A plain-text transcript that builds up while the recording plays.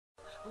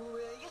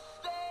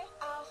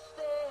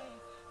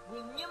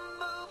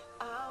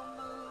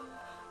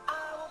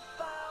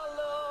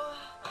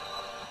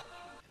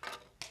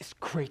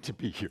great to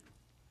be here.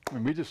 I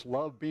mean, we just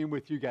love being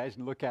with you guys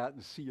and look out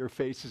and see your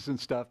faces and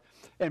stuff.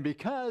 And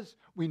because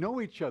we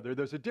know each other,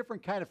 there's a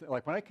different kind of thing.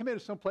 Like when I come into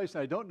some place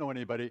and I don't know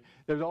anybody,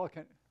 there's all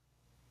kind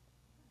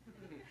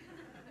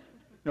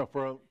of,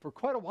 for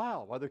quite a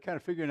while they're kind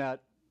of figuring out,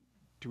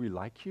 do we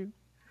like you?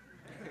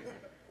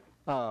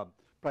 But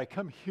I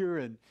come here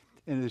and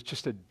it's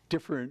just a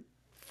different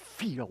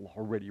feel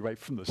already right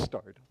from the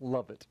start.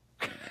 Love it.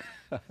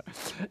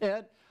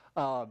 And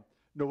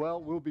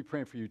Noel, we'll be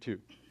praying for you too,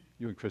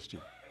 you and Christy.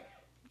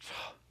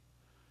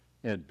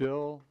 And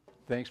Bill,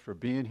 thanks for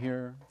being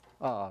here.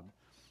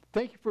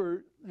 Thank you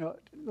for,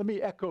 let me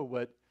echo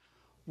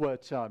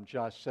what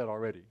Josh said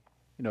already.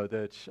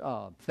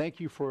 That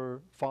thank you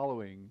for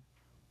following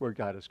where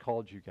God has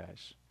called you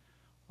guys.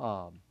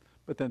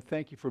 But then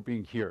thank you for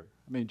being here.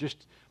 I mean,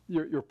 just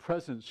your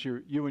presence,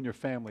 you and your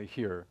family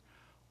here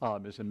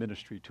is a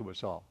ministry to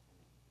us all.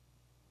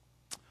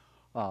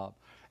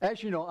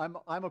 As you know,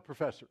 I'm a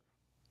professor.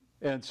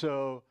 And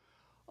so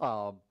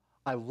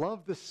I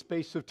love this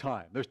space of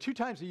time. There's 2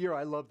 times a year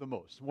I love the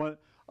most. One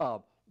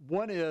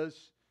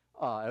is,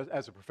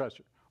 as a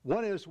professor,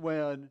 one is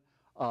when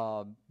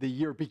the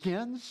year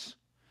begins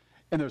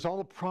and there's all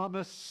the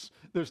promise,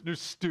 there's new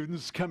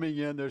students coming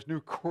in, there's new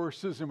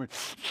courses, and we're,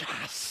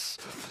 yes!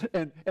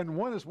 And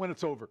one is when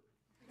it's over.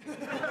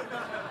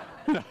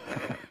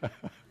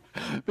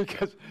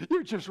 Because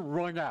you're just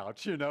wrung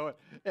out,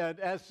 And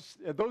as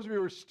those of you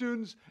who are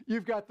students,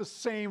 you've got the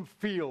same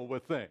feel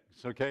with things,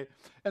 okay?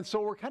 And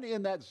so we're kind of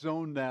in that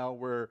zone now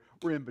where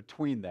we're in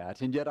between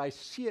that, and yet I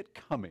see it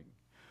coming,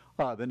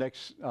 the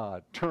next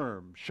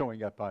term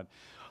showing up on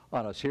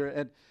us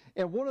here.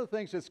 And one of the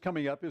things that's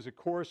coming up is a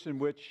course in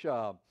which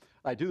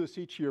I do this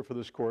each year for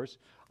this course.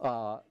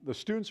 The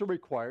students are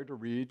required to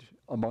read,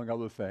 among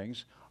other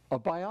things, a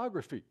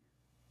biography.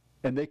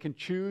 And they can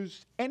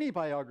choose any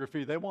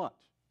biography they want.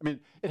 I mean,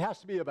 it has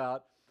to be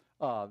about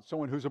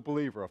someone who's a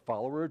believer, a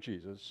follower of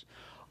Jesus.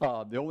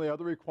 The only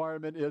other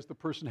requirement is the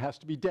person has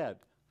to be dead.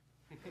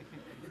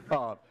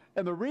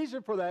 And the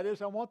reason for that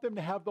is I want them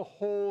to have the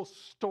whole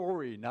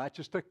story, not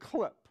just a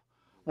clip.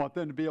 I want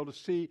them to be able to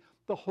see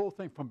the whole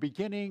thing from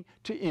beginning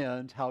to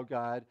end, how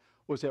God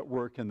was at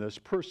work in this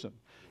person.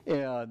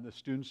 And the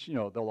students,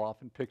 they'll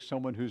often pick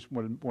someone who's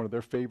one of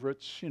their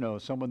favorites,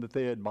 someone that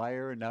they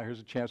admire, and now here's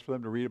a chance for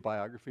them to read a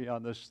biography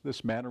on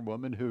this man or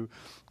woman who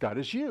God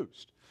has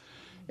used.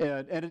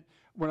 And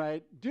when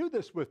I do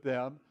this with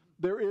them,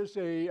 there is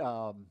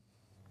a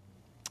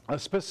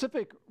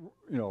specific,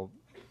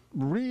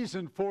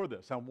 reason for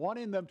this. I'm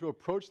wanting them to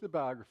approach the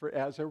biographer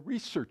as a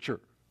researcher.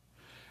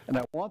 And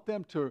I want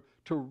them to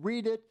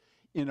read it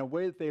in a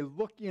way that they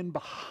look in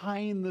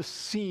behind the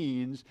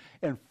scenes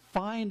and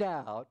find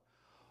out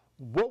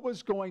what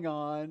was going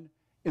on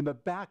in the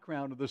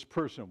background of this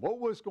person, what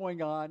was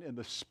going on in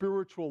the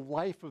spiritual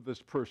life of this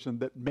person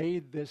that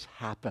made this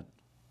happen.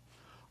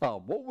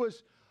 What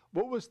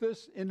was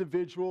this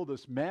individual,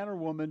 this man or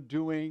woman,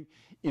 doing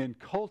in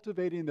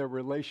cultivating their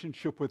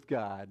relationship with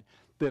God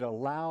that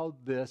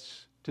allowed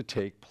this to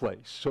take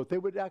place? So that they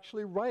would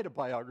actually write a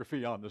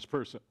biography on this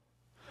person.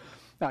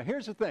 Now,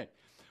 here's the thing.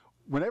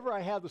 Whenever I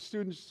have the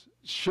students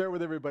share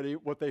with everybody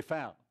what they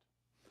found,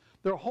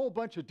 there are a whole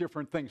bunch of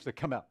different things that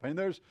come up. And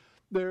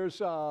there's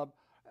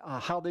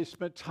how they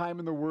spent time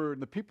in the Word,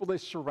 and the people they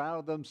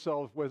surrounded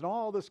themselves with, and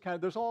all this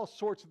there's all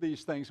sorts of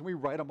these things, and we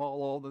write them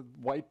all on the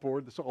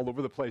whiteboard that's all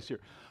over the place here.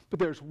 But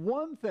there's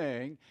one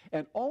thing,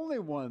 and only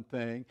one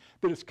thing,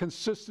 that is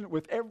consistent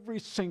with every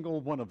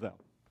single one of them.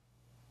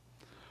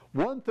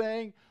 One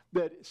thing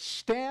that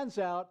stands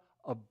out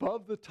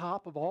above the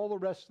top of all the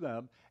rest of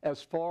them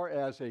as far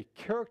as a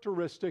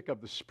characteristic of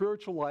the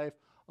spiritual life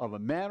of a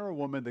man or a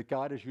woman that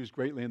God has used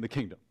greatly in the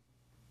kingdom.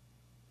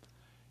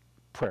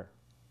 Prayer.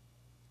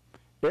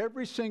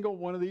 Every single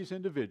one of these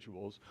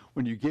individuals,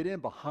 when you get in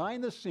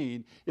behind the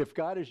scene, if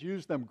God has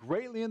used them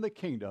greatly in the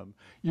kingdom,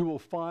 you will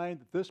find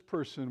that this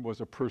person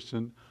was a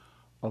person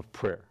of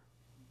prayer.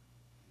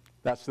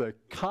 That's the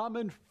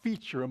common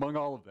feature among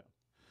all of them.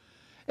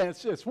 And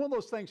it's one of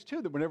those things,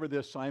 too, that whenever the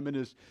assignment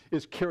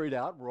is carried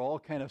out, we're all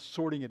kind of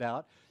sorting it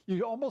out,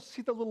 you almost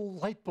see the little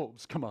light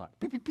bulbs come on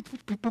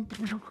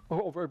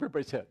over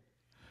everybody's head.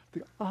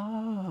 They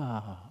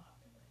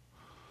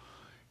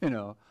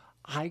go,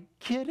 I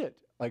get it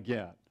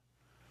again.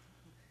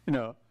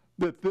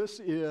 That this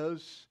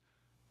is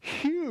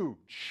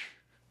huge.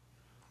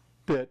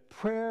 That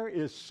prayer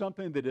is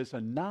something that is a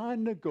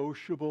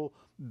non-negotiable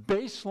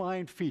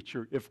baseline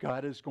feature if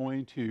God is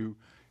going to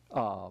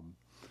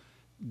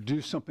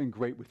do something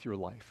great with your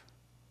life.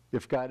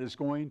 If God is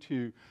going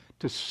to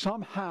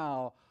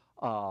somehow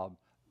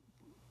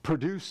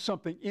produce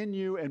something in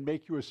you and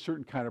make you a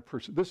certain kind of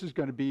person, this is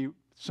going to be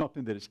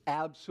something that is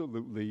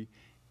absolutely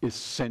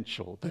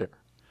essential there.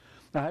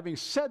 Now, having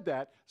said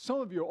that, some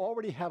of you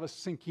already have a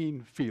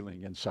sinking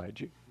feeling inside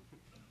you.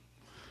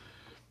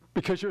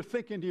 Because you're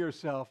thinking to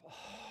yourself,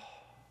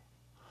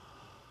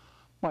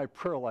 my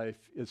prayer life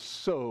is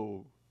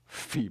so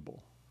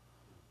feeble.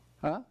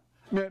 Huh?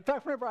 I mean, in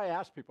fact, whenever I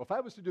ask people, if I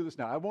was to do this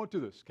now, I won't do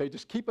this, okay?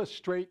 Just keep us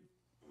straight.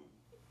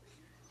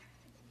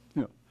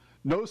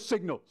 No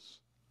signals.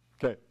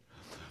 Okay.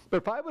 But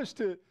if I was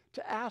to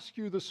ask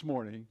you this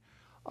morning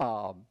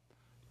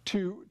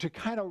to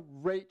kind of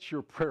rate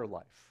your prayer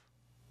life,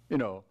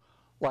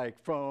 like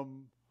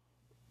from,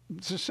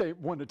 just say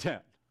 1 to 10,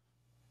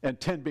 and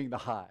 10 being the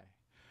high,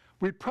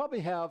 we'd probably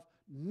have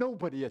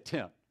nobody at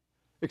 10,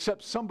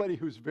 except somebody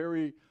who's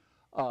very,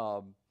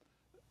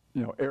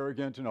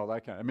 arrogant and all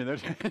that kind of. I mean,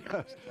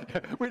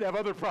 we'd have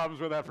other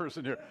problems with that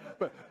person here,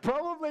 but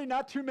probably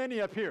not too many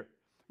up here.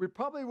 We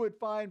probably would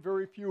find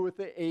very few with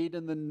the 8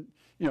 and the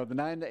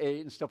 9 to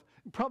 8 and stuff.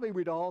 Probably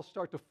we'd all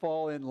start to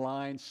fall in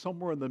line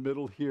somewhere in the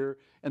middle here,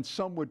 and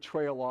some would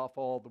trail off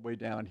all the way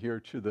down here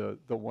to the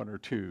 1 or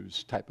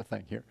 2s type of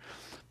thing here.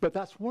 But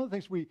that's one of the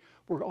things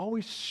we're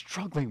always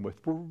struggling with.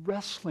 We're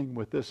wrestling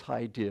with this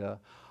idea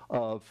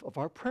of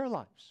our prayer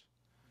lives.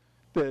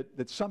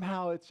 That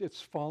somehow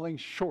it's falling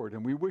short,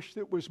 and we wish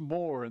it was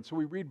more, and so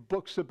we read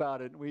books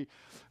about it, and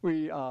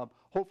we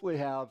hopefully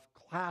have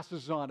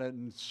classes on it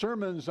and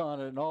sermons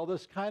on it and all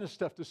this kind of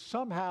stuff to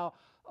somehow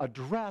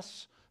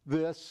address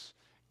this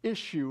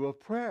issue of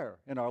prayer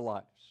in our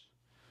lives.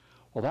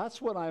 Well,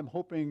 that's what I'm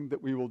hoping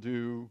that we will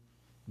do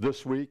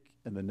this week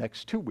and the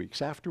next 2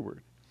 weeks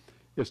afterward,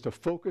 is to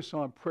focus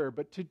on prayer,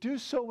 but to do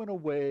so in a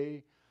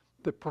way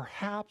that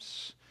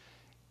perhaps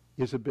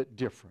is a bit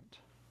different.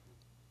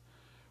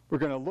 We're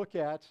going to look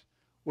at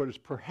what is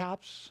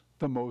perhaps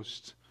the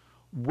most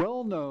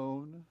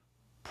well-known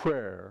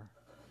prayer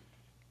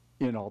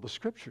in all the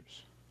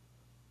scriptures.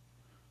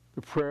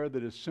 The prayer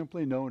that is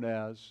simply known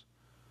as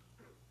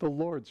the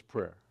Lord's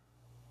Prayer.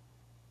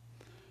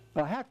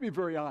 Now, I have to be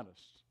very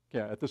honest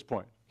at this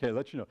point. Okay,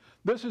 let you know.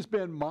 This has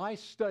been my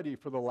study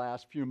for the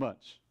last few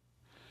months.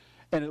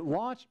 And it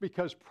launched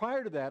because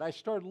prior to that, I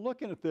started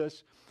looking at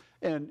this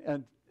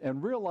and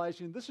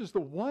realizing this is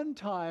the one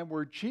time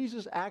where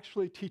Jesus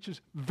actually teaches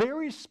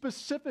very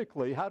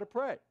specifically how to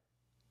pray.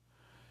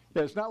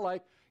 It's not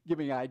like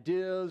giving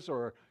ideas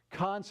or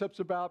concepts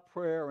about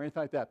prayer or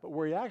anything like that, but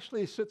where he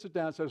actually sits it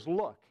down and says,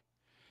 look,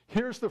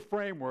 here's the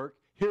framework,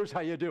 here's how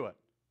you do it.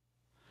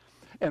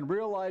 And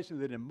realizing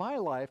that in my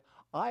life,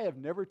 I have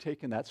never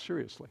taken that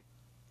seriously.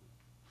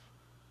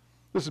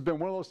 This has been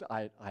one of those,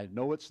 I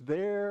know it's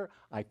there,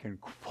 I can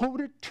quote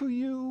it to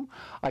you,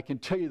 I can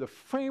tell you the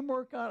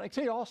framework on it, I can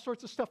tell you all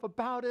sorts of stuff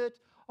about it,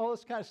 all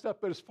this kind of stuff,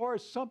 but as far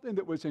as something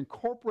that was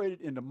incorporated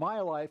into my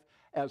life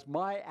as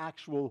my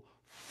actual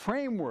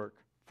framework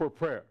for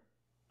prayer,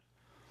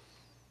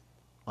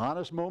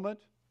 honest moment,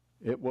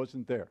 it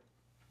wasn't there.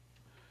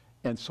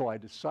 And so I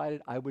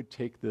decided I would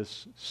take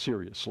this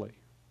seriously.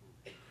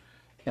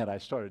 And I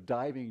started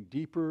diving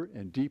deeper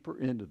and deeper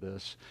into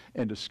this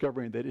and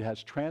discovering that it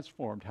has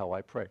transformed how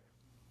I pray.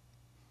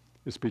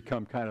 It's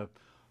become kind of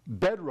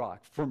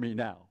bedrock for me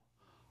now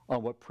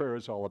on what prayer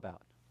is all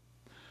about.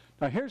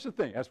 Now here's the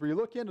thing, as we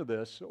look into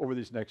this over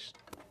these next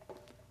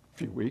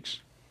few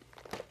weeks,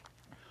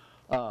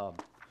 what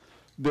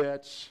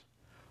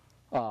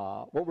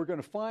we're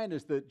going to find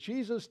is that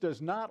Jesus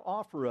does not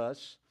offer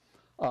us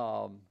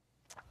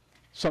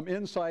some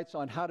insights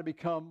on how to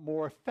become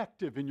more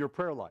effective in your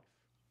prayer life.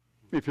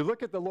 If you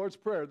look at the Lord's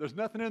Prayer, there's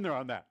nothing in there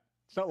on that.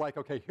 It's not like,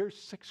 okay, here's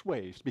 6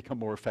 ways to become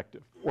more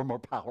effective or more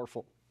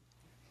powerful.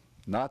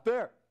 Not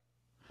there.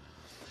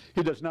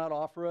 He does not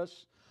offer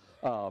us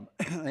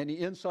any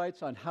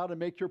insights on how to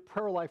make your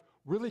prayer life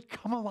really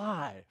come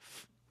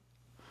alive.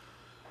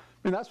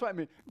 I mean, that's what I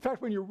mean. In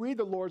fact, when you read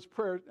the Lord's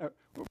Prayer,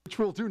 which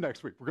we'll do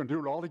next week, we're going to do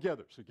it all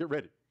together, so get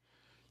ready.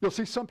 You'll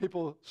see some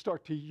people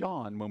start to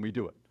yawn when we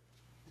do it.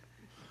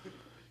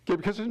 Okay,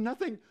 because there's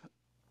nothing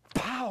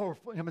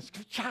powerful.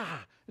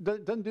 It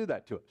doesn't do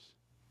that to us.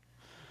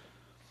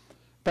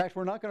 In fact,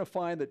 we're not going to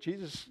find that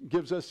Jesus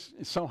gives us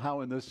somehow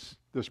in this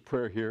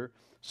prayer here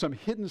some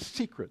hidden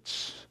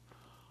secrets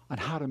on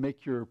how to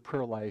make your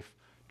prayer life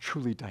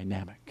truly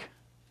dynamic,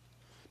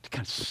 to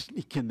kind of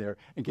sneak in there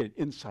and get an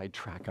inside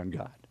track on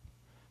God.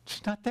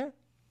 It's not there.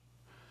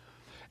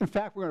 In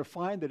fact, we're going to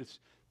find that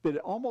it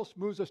almost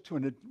moves us to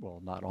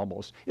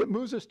it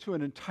moves us to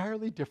an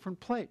entirely different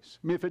place.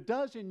 I mean, if it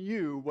does in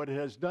you what it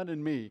has done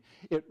in me,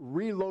 it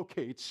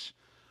relocates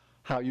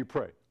how you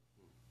pray,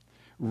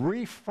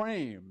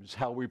 reframes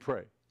how we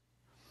pray,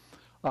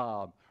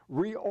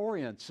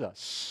 reorients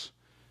us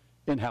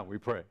in how we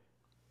pray.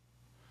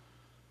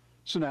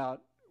 So now,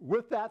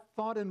 with that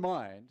thought in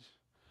mind,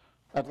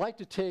 I'd like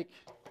to take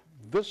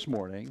this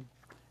morning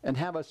and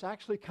have us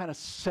actually kind of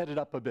set it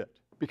up a bit,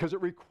 because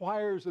it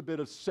requires a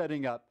bit of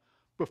setting up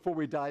before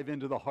we dive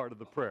into the heart of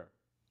the prayer.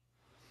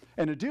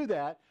 And to do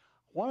that,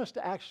 I want us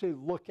to actually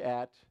look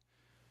at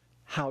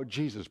how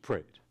Jesus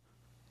prayed.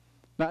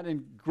 Not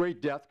in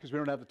great depth, because we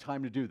don't have the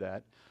time to do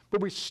that,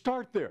 but we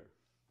start there.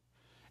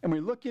 And we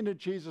look into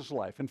Jesus'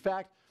 life. In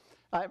fact,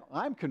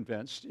 I'm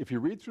convinced, if you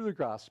read through the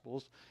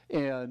Gospels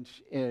and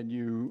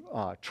you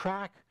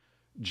track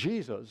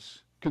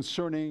Jesus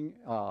concerning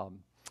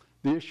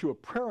the issue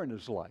of prayer in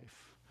his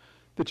life,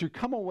 that you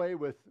come away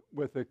with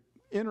an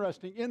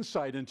interesting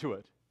insight into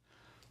it.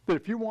 That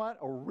if you want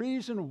a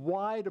reason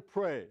why to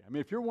pray, I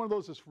mean, if you're one of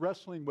those that's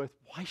wrestling with,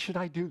 why should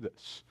I do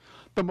this?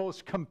 The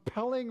most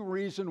compelling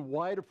reason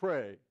why to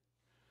pray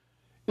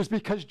is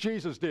because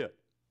Jesus did.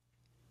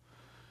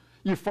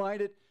 You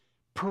find it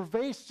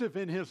pervasive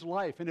in his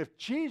life. And if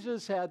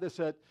Jesus had this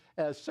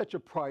as such a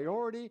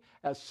priority,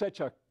 as such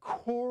a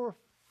core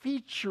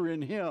feature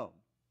in him,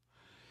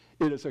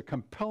 it is a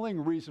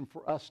compelling reason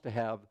for us to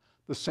have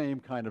the same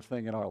kind of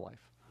thing in our life.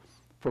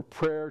 For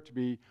prayer to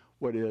be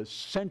what is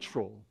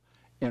central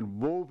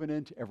and woven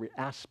into every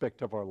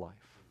aspect of our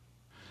life.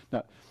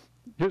 Now,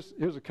 here's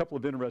a couple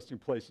of interesting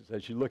places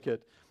as you look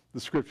at the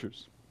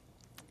scriptures.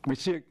 We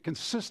see a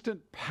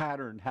consistent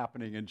pattern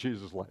happening in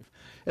Jesus' life.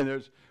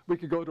 And we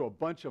could go to a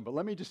bunch of them, but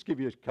let me just give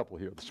you a couple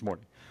here this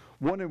morning.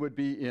 One, it would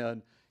be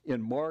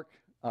in Mark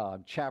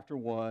chapter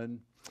 1,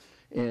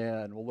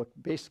 and we'll look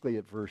basically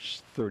at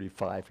verse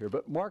 35 here.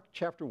 But Mark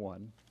chapter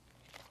 1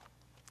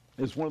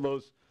 is one of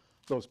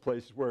those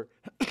places where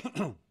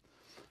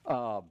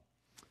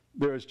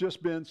there has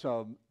just been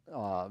some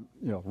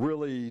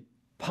really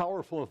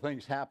powerful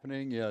things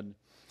happening in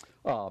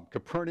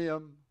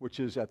Capernaum, which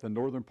is at the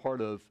northern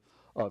part of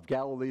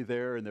Galilee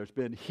there, and there's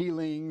been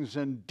healings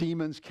and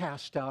demons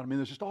cast out. I mean,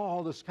 there's just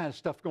all this kind of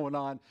stuff going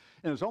on,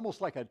 and it's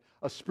almost like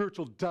a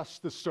spiritual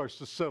dust that starts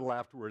to settle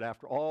afterward,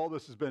 after all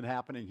this has been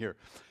happening here.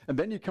 And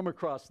then you come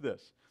across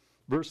this,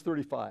 verse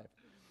 35.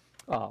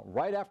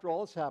 Right after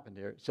all this happened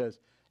here, it says,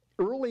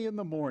 early in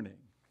the morning,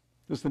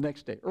 this is the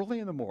next day, early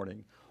in the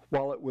morning,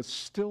 while it was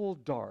still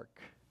dark,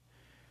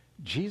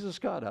 Jesus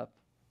got up,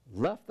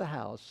 left the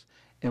house,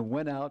 and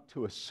went out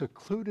to a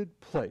secluded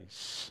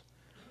place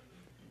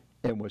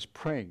and was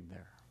praying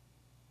there.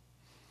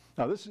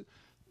 Now, this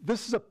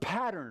is a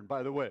pattern,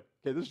 by the way.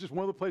 Okay, this is just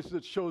one of the places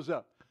that shows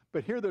up.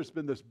 But here, there's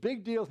been this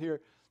big deal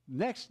here.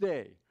 Next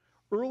day,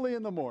 early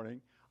in the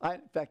morning,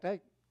 I've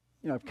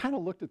kind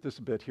of looked at this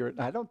a bit here,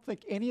 and I don't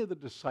think any of the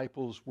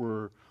disciples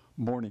were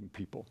morning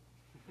people.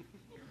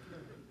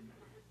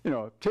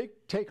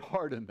 Take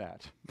heart in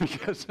that,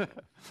 because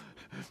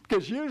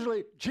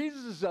usually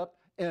Jesus is up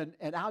and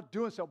out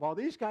doing stuff while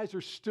these guys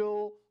are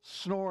still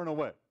snoring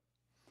away.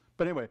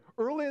 But anyway,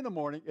 early in the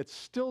morning, it's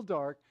still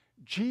dark.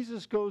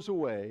 Jesus goes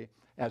away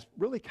as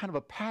really kind of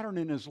a pattern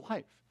in his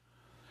life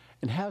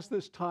and has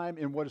this time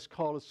in what is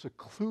called a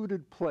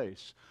secluded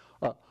place,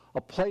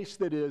 a place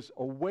that is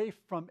away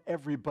from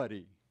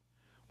everybody,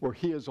 where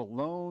he is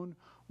alone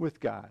with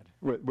God,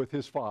 with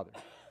his Father,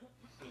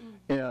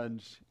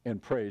 and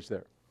prays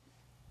there.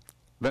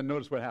 Then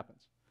notice what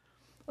happens.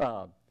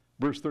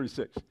 Verse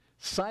 36,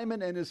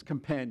 Simon and his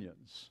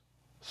companions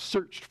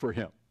searched for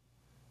him.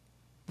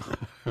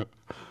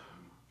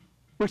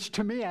 Which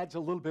to me adds a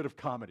little bit of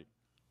comedy.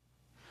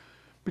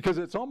 Because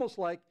it's almost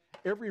like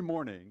every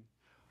morning,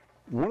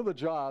 one of the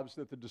jobs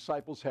that the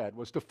disciples had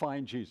was to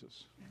find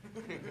Jesus.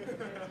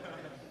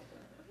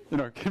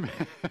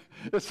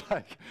 It's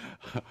like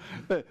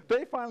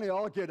they finally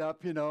all get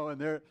up, and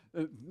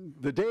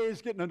the day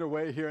is getting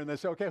underway here, and they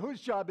say, okay,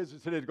 whose job is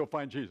it today to go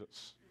find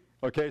Jesus?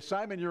 Okay,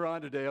 Simon, you're on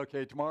today.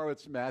 Okay, tomorrow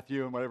it's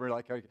Matthew and whatever.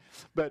 Okay.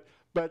 But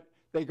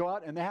they go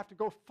out and they have to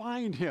go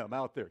find him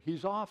out there.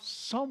 He's off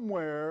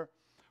somewhere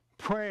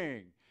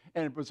praying.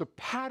 And it was a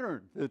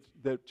pattern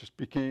that just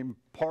became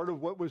part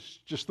of what was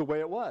just the way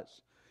it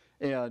was.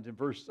 And in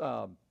verse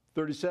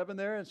 37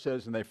 there, it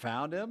says, and they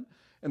found him,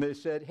 and they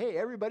said, hey,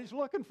 everybody's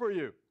looking for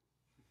you.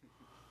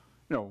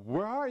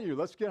 Where are you?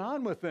 Let's get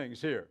on with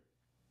things here.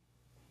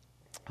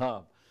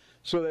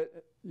 So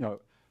that,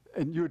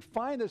 and you would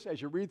find this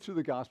as you read through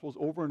the Gospels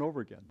over and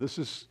over again. This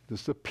is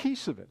a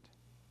piece of it,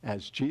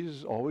 as Jesus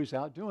is always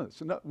out doing this.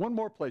 So one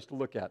more place to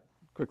look at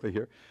quickly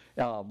here.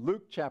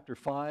 Luke chapter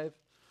 5.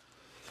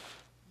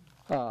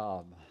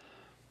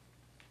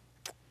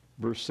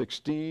 Verse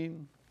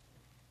 16.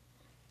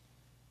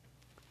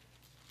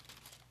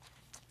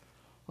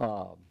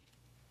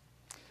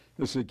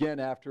 This is again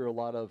after a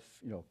lot of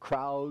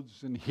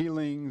crowds and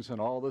healings and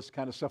all this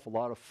kind of stuff, a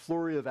lot of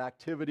flurry of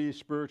activity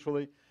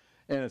spiritually.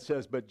 And it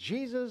says, but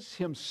Jesus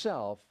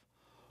himself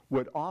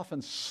would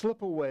often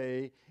slip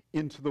away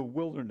into the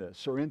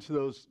wilderness or into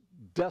those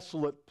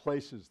desolate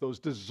places, those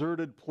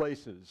deserted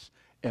places,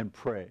 and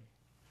pray.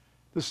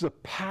 This is a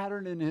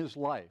pattern in his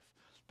life,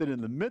 that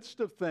in the midst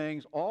of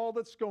things, all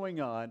that's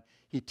going on,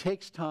 he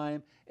takes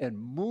time and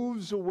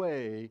moves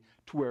away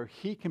to where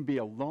he can be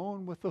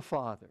alone with the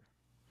Father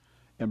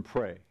and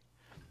pray.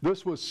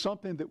 This was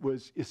something that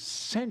was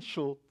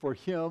essential for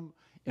him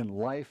in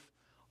life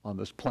on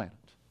this planet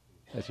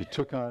as he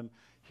took on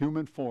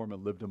human form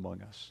and lived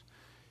among us.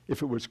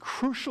 If it was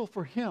crucial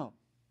for him,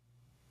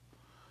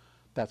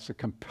 that's a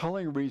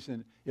compelling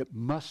reason it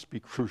must be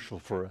crucial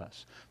for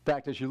us. In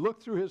fact, as you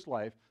look through his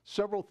life,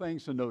 several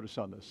things to notice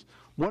on this.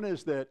 One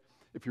is that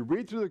if you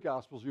read through the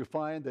Gospels, you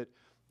find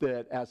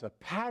that as a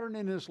pattern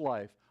in his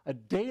life, a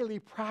daily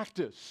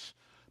practice,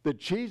 that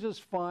Jesus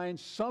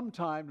finds some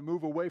time to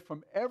move away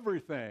from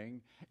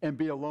everything and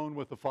be alone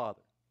with the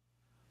Father.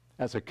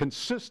 As a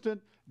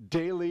consistent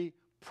daily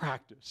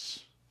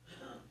practice.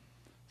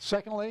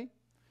 Secondly,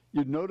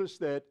 you'd notice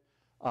that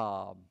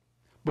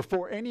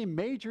before any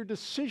major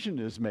decision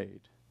is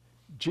made,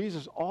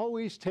 Jesus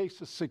always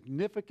takes a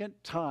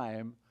significant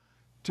time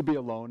to be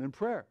alone in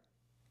prayer.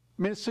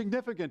 I mean, a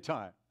significant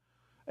time.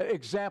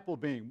 Example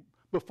being,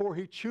 before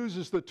he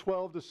chooses the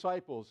 12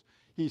 disciples,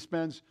 he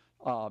spends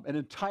an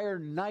entire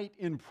night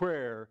in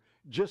prayer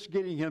just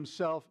getting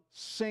himself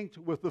synced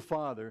with the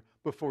Father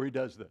before he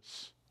does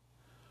this.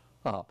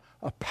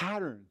 A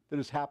pattern that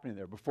is happening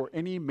there before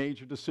any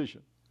major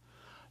decision.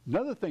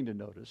 Another thing to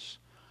notice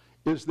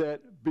is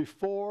that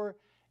before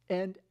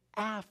and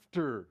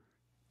after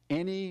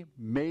any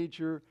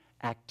major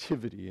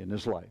activity in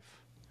his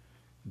life,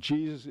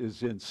 Jesus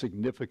is in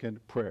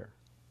significant prayer.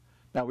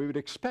 Now, we would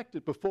expect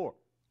it before.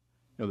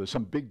 You know, there's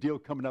some big deal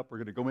coming up. We're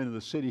going to go into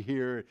the city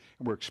here,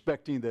 and we're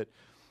expecting that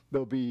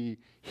there'll be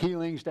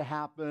healings to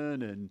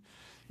happen and,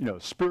 you know,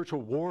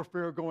 spiritual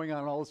warfare going on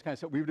and all this kind of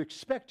stuff. We would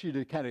expect you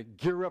to kind of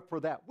gear up for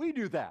that. We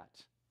do that.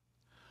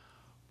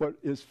 What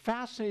is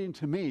fascinating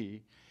to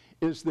me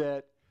is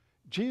that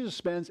Jesus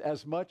spends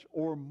as much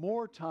or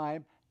more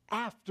time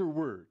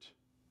afterward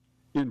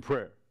in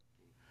prayer,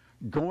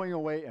 going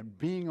away and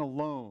being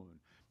alone,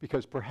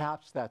 because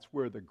perhaps that's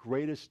where the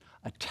greatest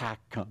attack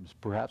comes.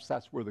 Perhaps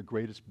that's where the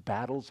greatest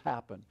battles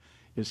happen,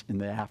 is in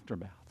the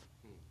aftermath.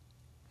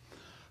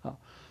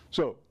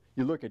 So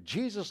you look at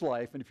Jesus'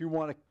 life, and if you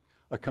want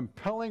a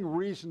compelling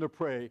reason to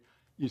pray,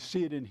 you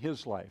see it in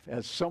his life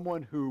as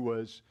someone who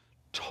was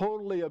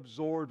totally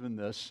absorbed in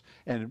this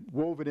and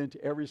wove it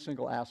into every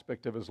single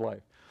aspect of his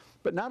life.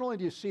 But not only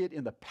do you see it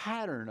in the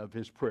pattern of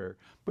his prayer,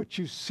 but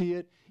you see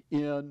it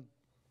in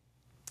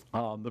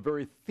the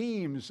very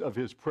themes of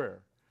his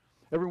prayer.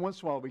 Every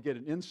once in a while we get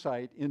an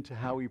insight into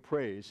how he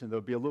prays, and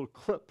there'll be a little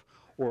clip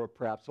or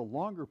perhaps a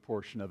longer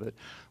portion of it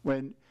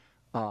when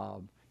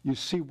you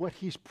see what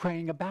he's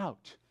praying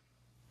about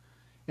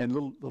and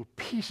little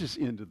pieces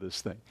into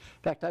this thing.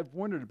 In fact, I've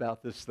wondered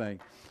about this thing.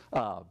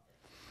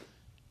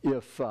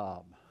 If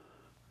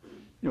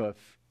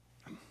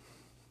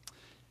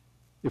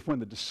when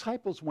the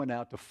disciples went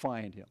out to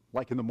find him,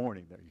 like in the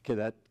morning there, okay,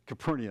 that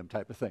Capernaum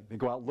type of thing, they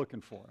go out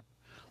looking for him.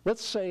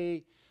 Let's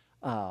say,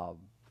 that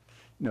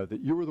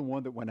you were the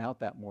one that went out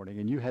that morning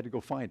and you had to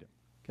go find him.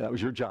 Okay, that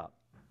was your job.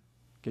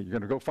 Okay, you're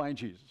going to go find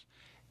Jesus.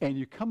 And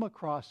you come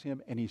across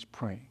him and he's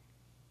praying.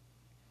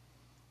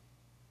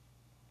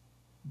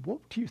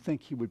 What do you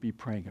think he would be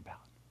praying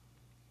about?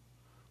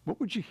 What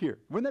would you hear?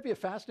 Wouldn't that be a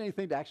fascinating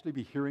thing to actually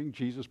be hearing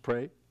Jesus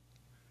pray?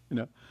 You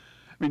know,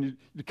 I mean,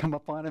 you come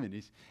up on him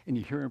and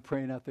you hear him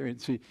praying out there,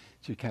 and so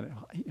you kind of,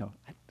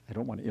 I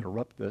don't want to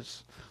interrupt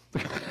this.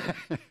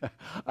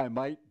 I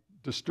might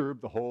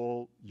disturb the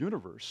whole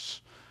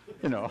universe,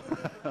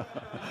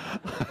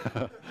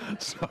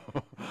 So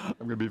I'm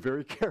going to be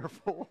very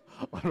careful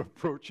on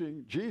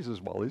approaching Jesus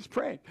while he's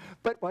praying.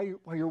 But while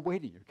you're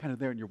waiting, you're kind of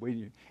there and you're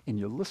waiting, and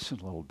you listen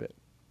a little bit.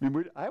 I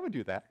mean, I would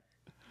do that.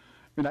 I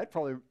mean, I'd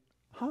probably,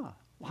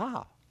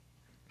 wow,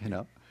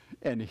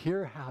 and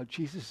hear how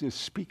Jesus is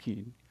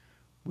speaking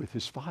with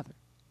his Father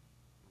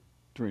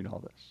during all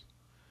this.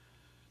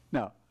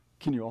 Now,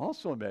 can you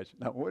also imagine,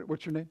 now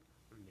what's your name?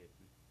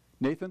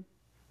 Nathan?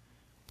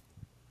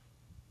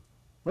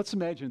 Let's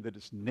imagine that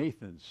it's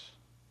Nathan's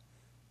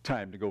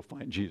time to go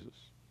find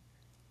Jesus.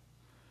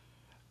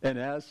 And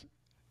as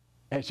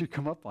you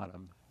come up on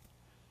him,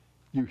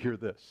 you hear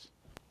this.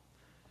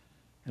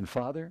 And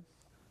Father,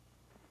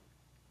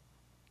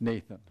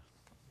 Nathan.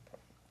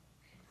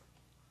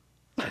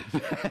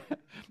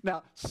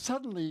 Now,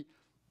 suddenly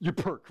you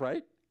perk,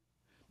 right?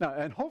 Now,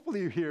 and hopefully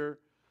you hear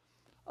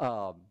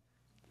Nathan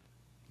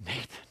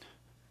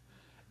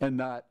and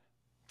not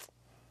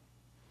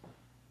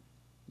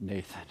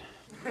Nathan.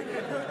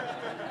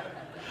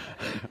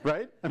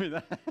 Right? I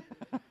mean,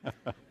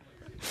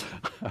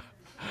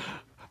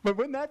 but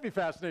wouldn't that be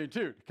fascinating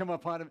too, to come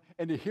upon him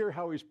and to hear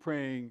how he's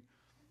praying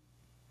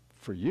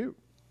for you?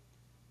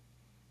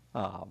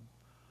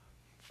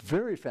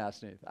 Very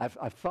fascinating.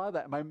 I've thought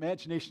that. My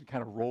imagination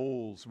kind of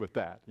rolls with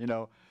that, and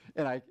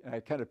I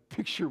kind of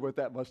picture what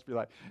that must be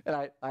like.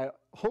 And I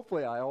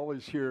hopefully I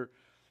always hear,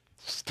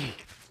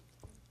 Steve.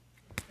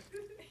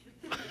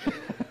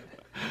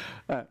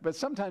 But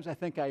sometimes I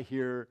think I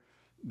hear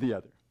the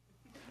other.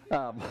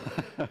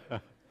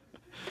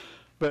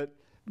 But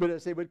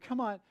as they would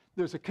come on,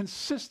 there's a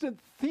consistent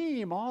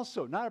theme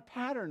also, not a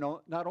pattern,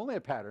 not only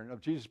a pattern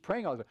of Jesus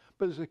praying all the time,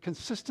 but there's a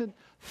consistent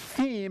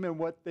theme in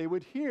what they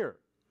would hear.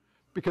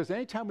 Because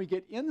anytime we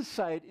get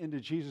insight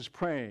into Jesus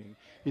praying,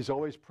 he's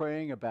always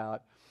praying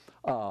about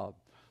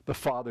the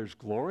Father's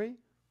glory,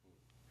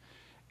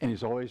 and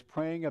he's always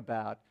praying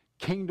about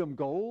kingdom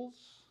goals,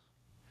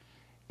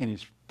 and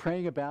he's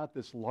praying about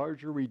this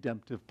larger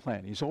redemptive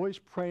plan. He's always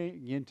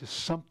praying into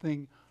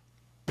something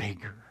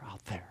bigger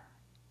out there.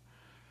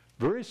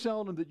 Very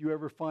seldom that you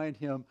ever find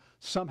him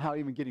somehow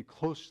even getting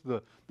close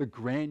to the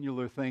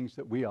granular things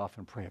that we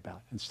often pray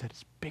about. Instead,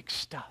 it's big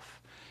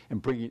stuff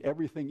and bringing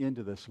everything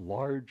into this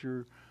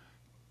larger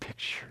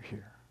picture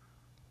here.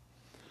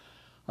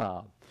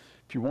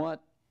 If you want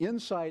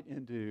insight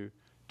into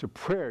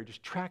prayer,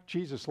 just track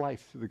Jesus'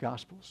 life through the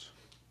Gospels.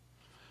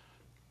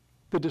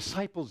 The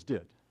disciples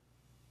did.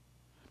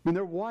 mean,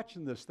 they're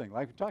watching this thing,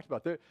 like we talked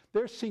about.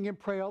 They're seeing him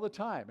pray all the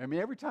time. I mean,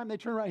 every time they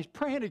turn around, he's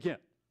praying again.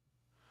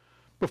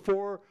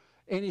 Before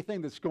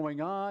anything that's going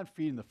on,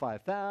 feeding the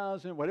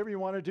 5,000, whatever you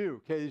want to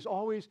do. Okay,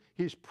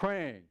 he's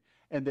praying.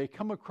 And they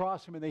come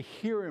across him and they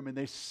hear him and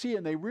they see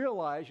and they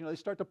realize, they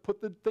start to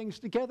put the things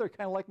together,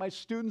 kind of like my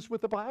students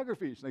with the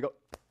biographies. And they go,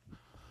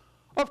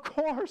 of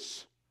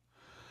course,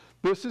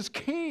 this is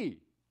key.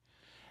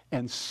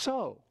 And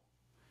so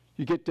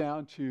you get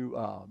down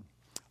to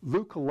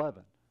Luke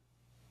 11,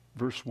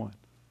 verse 1.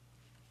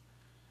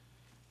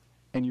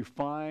 And you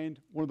find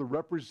one of the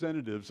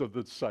representatives of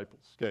the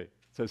disciples. Okay, it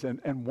says,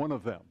 and one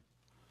of them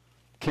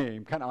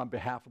came kind of on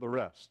behalf of the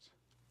rest.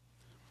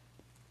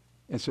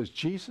 And says,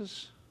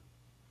 Jesus,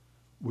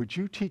 would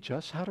you teach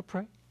us how to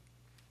pray?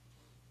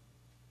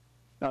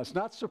 Now, it's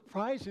not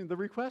surprising the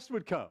request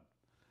would come.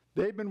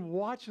 They've been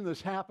watching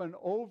this happen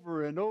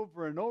over and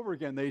over and over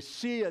again. They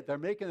see it. They're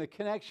making the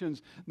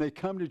connections. And they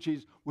come to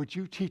Jesus. Would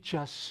you teach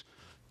us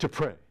to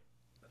pray?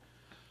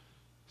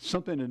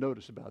 Something to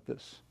notice about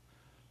this.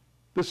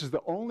 This is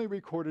the only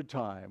recorded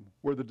time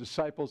where the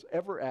disciples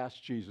ever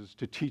asked Jesus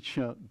to teach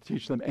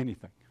them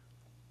anything.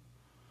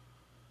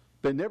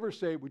 They never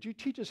say, would you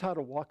teach us how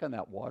to walk on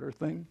that water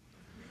thing?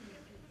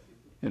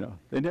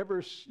 They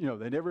never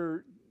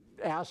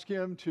ask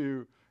him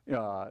to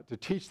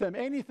teach them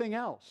anything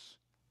else.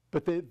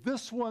 But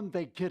this one,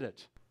 they get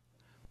it.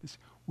 They say,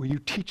 will you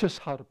teach us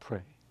how to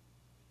pray?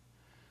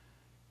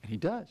 And he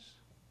does.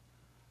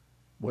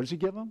 What does he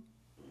give them?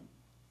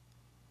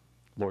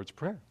 Lord's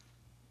Prayer.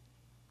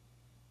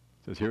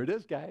 Says, here it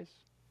is, guys.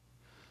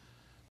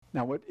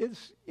 Now, what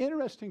is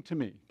interesting to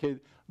me, okay,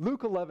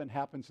 Luke 11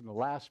 happens in the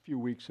last few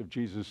weeks of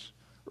Jesus'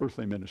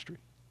 earthly ministry.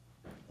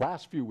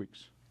 Last few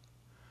weeks.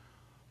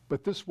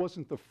 But this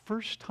wasn't the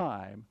first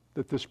time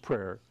that this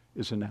prayer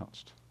is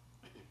announced.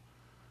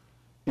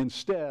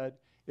 Instead,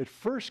 it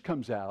first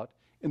comes out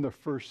in the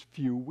first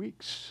few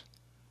weeks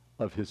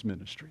of his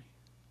ministry,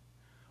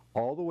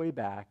 all the way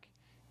back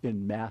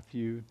in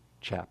Matthew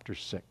chapter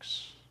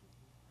 6.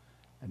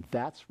 And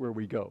that's where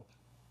we go.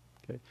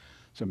 Okay?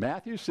 So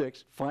Matthew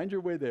 6, find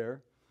your way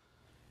there.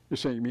 You're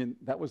saying, you mean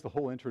that was the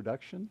whole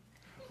introduction?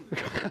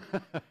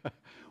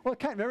 Well,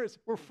 remember,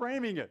 we're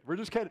framing it. We're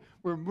just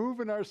we're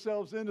moving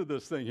ourselves into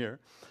this thing here.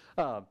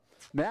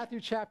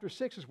 Matthew chapter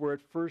 6 is where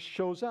it first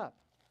shows up.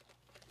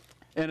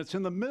 And it's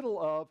in the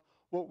middle of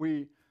what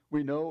we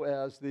know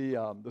as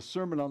the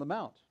Sermon on the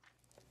Mount,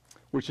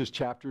 which is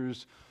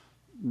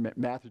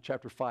Matthew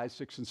chapter 5,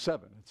 6, and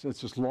 7.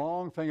 It's this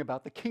long thing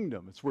about the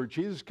kingdom. It's where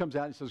Jesus comes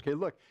out and says, okay,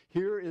 look,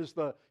 here's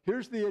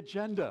the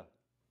agenda.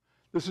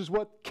 This is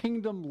what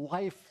kingdom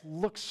life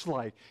looks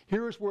like.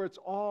 Here's where it's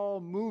all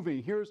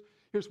moving. Here's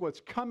what's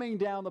coming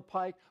down the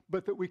pike,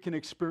 but that we can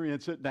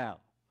experience it now.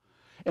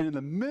 And in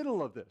the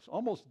middle of this,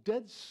 almost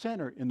dead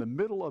center in the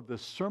middle of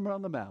this Sermon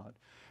on the Mount,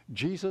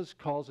 Jesus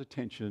calls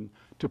attention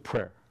to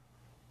prayer.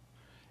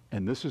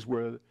 And this is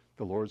where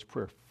the Lord's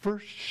Prayer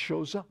first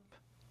shows up.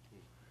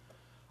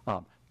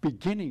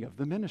 Beginning of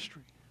the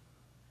ministry.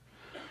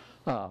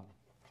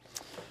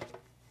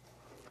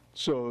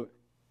 So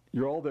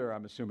you're all there,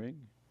 I'm assuming.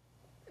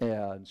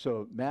 And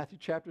so Matthew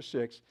chapter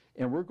 6,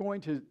 and we're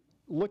going to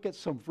look at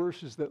some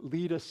verses that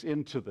lead us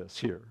into this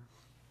here.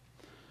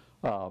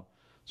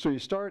 So you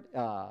start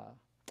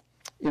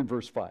in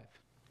verse 5.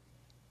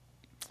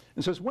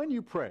 It says, when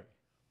you pray,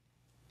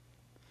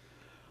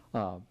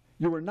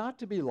 you are not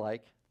to be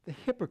like the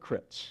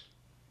hypocrites,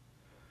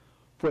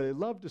 for they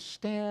love to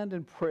stand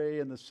and pray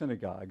in the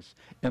synagogues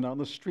and on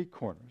the street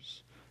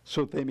corners,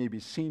 so that they may be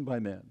seen by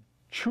men.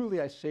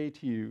 Truly I say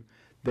to you,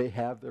 they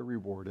have their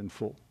reward in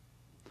full.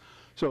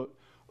 So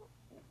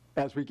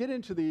as we get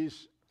into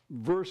these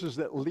verses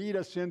that lead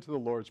us into the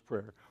Lord's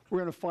Prayer, we're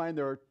going to find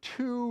there are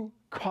two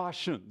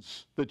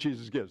cautions that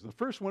Jesus gives. The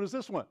first one is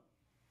this one.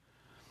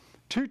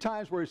 2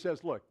 times where he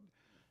says, look,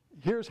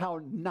 here's how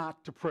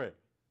not to pray.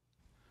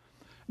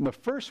 And the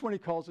first one he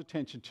calls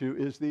attention to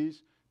is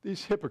these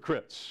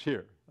hypocrites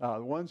here,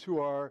 the ones who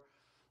are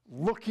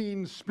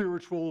looking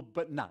spiritual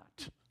but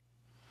not.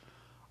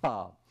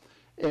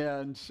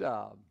 And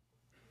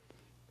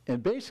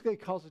basically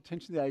calls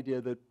attention to the idea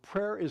that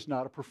prayer is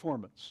not a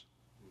performance.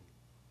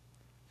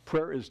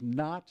 Prayer is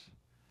not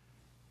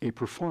a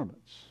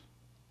performance.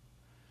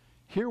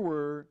 Here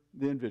were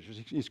the individuals.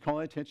 He's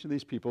calling attention to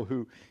these people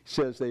who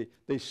says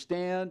they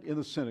stand in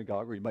the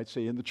synagogue, or you might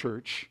say in the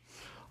church,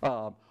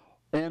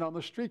 and on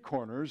the street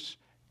corners,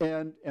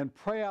 and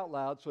pray out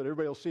loud so that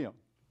everybody will see them.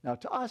 Now,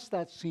 to us,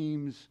 that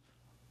seems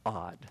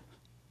odd,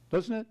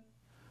 doesn't it?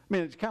 I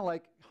mean, it's kind of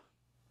like,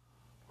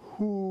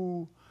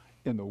 who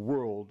in the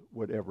world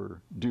would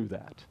ever do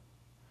that?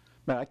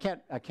 Man, I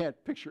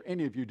can't picture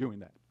any of you doing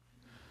that.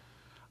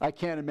 I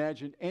can't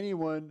imagine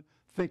anyone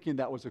thinking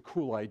that was a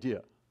cool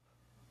idea,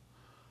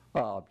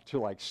 to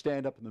like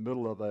stand up in the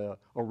middle of a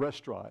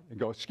restaurant and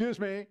go, excuse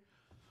me,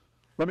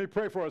 let me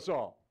pray for us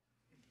all,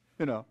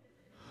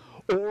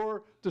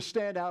 Or to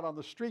stand out on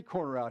the street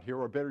corner out here,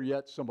 or better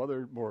yet, some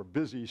other more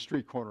busy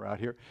street corner out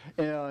here,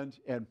 and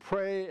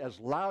pray as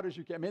loud as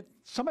you can. I mean,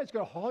 somebody's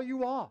going to haul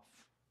you off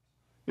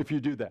if you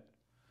do that.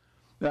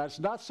 That's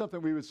not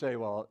something we would say,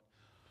 well,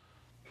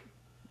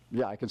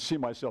 yeah, I can see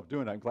myself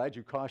doing it. I'm glad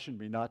you cautioned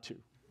me not to.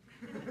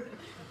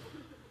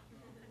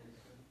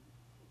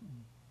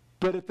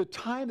 But at the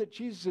time that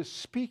Jesus is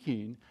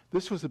speaking,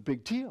 this was a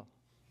big deal.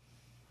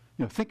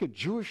 You know, think of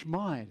Jewish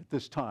mind at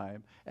this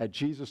time, at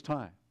Jesus'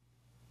 time.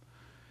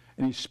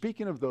 And he's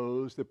speaking of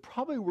those that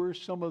probably were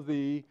some of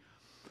the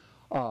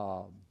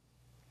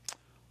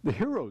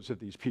heroes of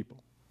these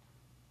people.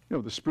 You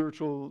know, the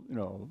spiritual,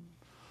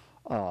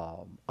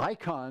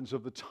 icons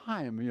of the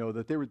time,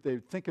 that they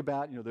think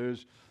about,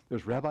 there's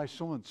Rabbi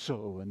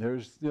so-and-so, and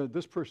there's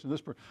this person,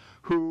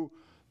 who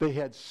they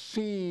had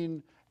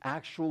seen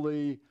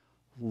actually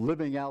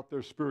living out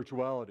their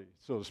spirituality,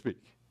 so to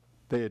speak.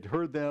 They had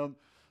heard them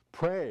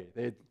pray.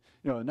 They had,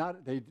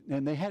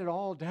 and they had it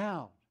all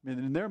down. I mean,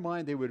 in their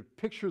mind, they would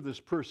picture this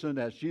person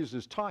as Jesus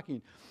is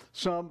talking,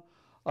 some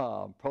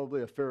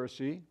probably a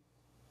Pharisee,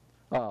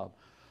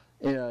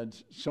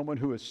 and someone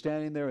who is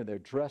standing there and they're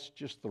dressed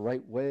just the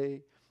right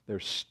way, they're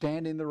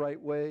standing the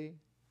right way,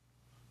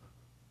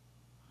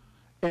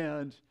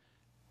 and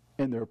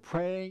they're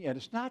praying, and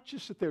it's not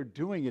just that they're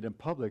doing it in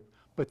public,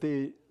 but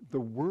the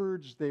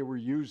words they were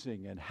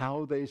using and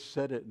how they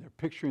said it, and they're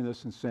picturing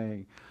this and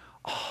saying,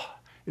 oh,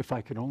 if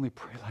I could only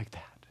pray like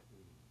that.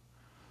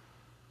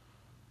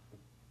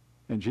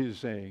 And Jesus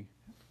saying,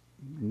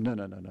 no.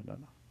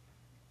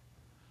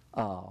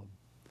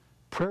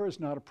 Prayer is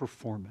not a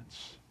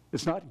performance.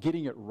 It's not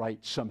getting it right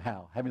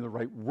somehow, having the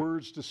right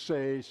words to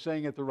say,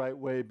 saying it the right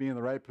way, being in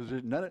the right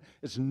position.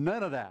 It's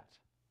none of that.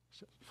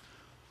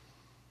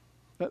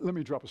 Let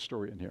me drop a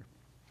story in here.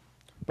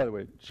 By the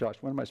way, Josh,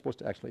 when am I supposed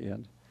to actually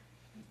end?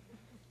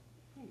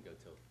 You can go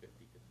till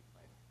 50,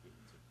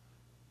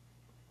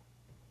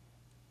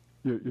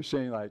 55. You're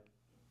saying like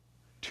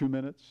 2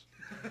 minutes?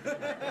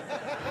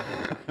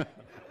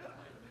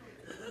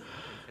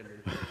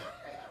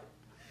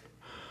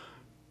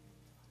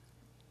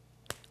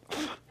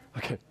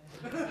 Okay.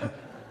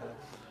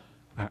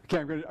 Okay,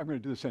 I'm going to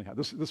do this anyhow.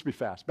 This will be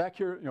fast. Back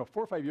here, 4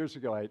 or 5 years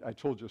ago, I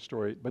told you a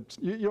story, but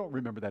you don't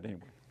remember that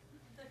anyway.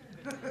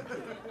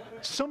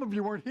 Some of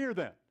you weren't here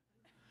then.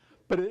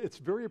 But it's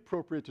very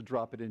appropriate to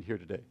drop it in here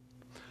today.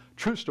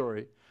 True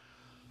story.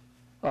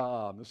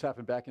 This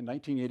happened back in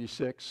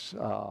 1986.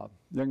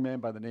 Young man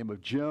by the name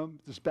of Jim.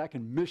 This is back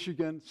in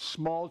Michigan,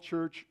 small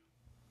church,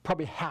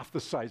 probably half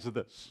the size of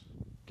this.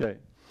 Okay.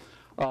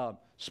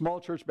 Small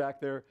church back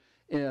there.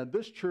 And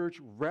this church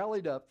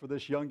rallied up for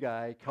this young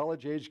guy,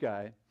 college-age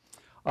guy,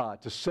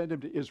 to send him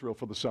to Israel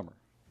for the summer.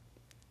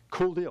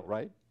 Cool deal,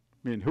 right?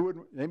 I mean,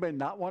 anybody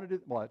not want to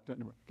do? Well,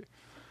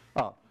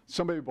 okay.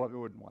 Somebody probably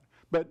wouldn't want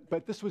it.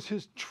 But this was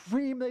his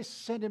dream. They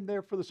sent him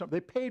there for the summer. They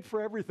paid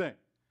for everything.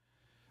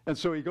 And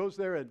so he goes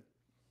there and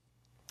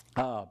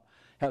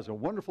has a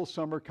wonderful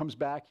summer, comes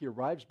back. He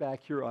arrives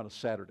back here on a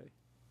Saturday.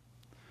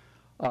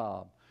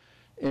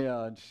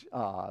 And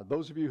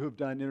those of you who have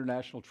done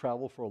international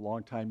travel for a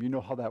long time, you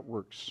know how that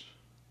works.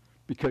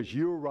 Because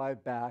you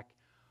arrive back,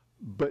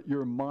 but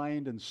your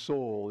mind and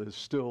soul is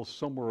still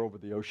somewhere over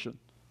the ocean.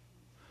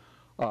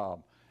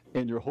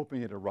 And you're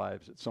hoping it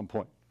arrives at some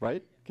point,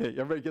 right? Okay,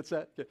 everybody gets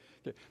that?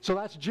 Okay. So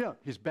that's Jim.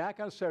 He's back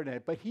on Saturday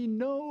night, but he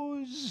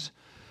knows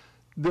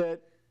that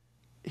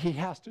he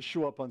has to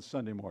show up on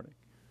Sunday morning.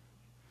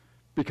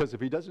 Because if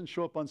he doesn't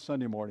show up on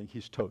Sunday morning,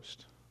 he's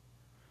toast.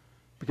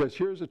 Because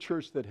here's a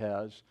church that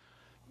has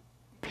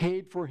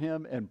paid for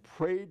him and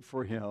prayed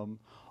for him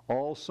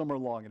all summer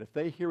long. And if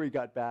they hear he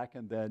got back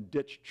and then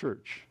ditched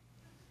church.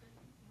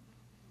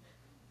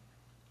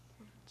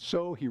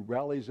 So he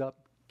rallies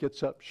up,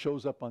 gets up,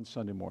 shows up on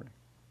Sunday morning.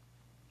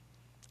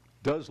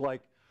 Does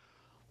like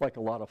a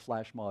lot of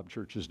flash mob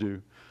churches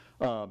do.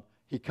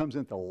 He comes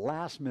in at the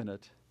last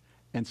minute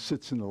and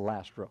sits in the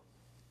last row.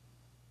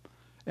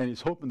 And he's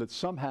hoping that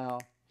somehow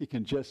he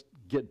can just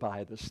get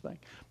by this thing.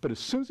 But as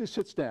soon as he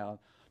sits down,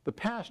 the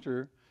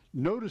pastor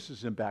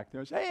notices him back there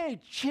and says, "Hey,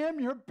 Jim,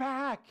 you're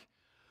back.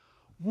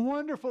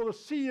 Wonderful to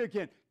see you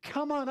again.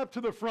 Come on up to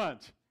the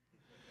front."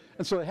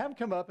 And so they have him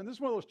come up, and this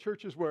is one of those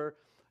churches where,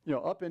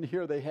 up in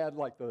here they had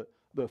like the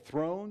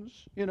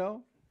thrones,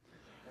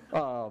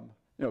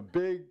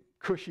 big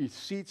cushy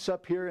seats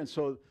up here. And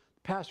so the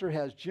pastor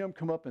has Jim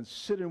come up and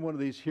sit in one of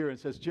these here and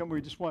says, "Jim,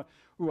 we've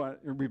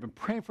been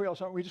praying for you all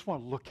summer. We just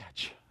want to look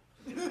at you."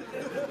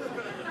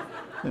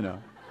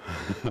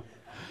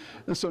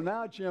 And so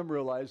now Jim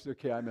realized,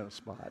 okay, I'm in a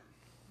spot.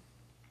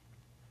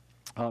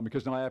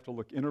 Because now I have to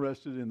look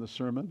interested in the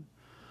sermon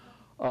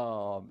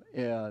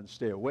and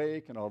stay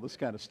awake and all this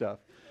kind of stuff.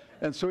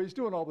 And so he's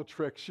doing all the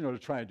tricks, to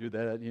try and do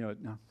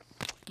that,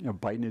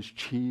 biting his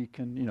cheek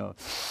and,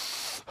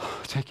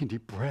 taking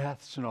deep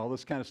breaths and all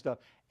this kind of stuff.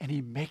 And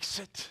he makes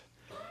it.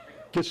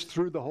 Gets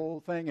through the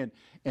whole thing, and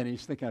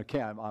he's thinking,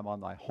 okay, I'm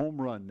on my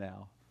home run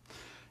now.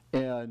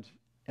 And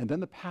then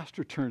the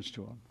pastor turns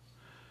to him.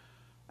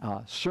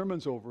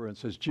 Sermon's over and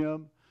says,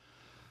 "Jim,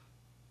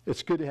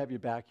 it's good to have you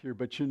back here,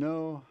 but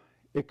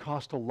it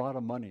cost a lot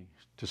of money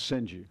to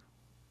send you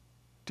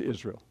to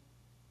Israel.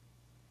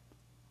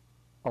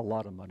 A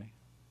lot of money.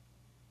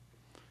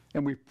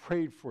 And we've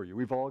prayed for you.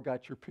 We've all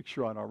got your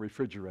picture on our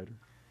refrigerator.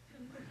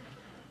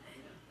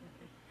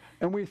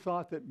 And we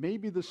thought that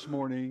maybe this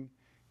morning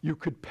you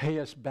could pay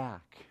us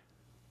back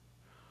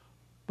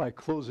by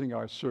closing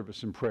our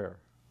service in prayer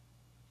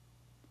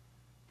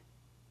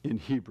in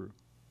Hebrew.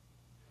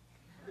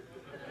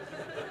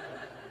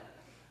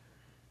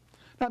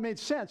 That made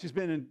sense. He's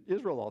been in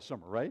Israel all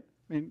summer, right?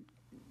 I mean,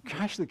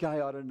 gosh, the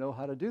guy ought to know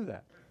how to do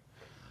that.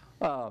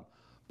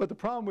 But the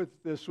problem with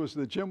this was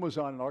that Jim was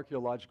on an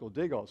archaeological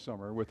dig all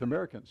summer with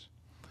Americans.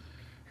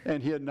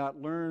 And he had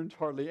not learned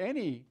hardly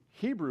any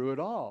Hebrew at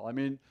all. I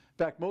mean, in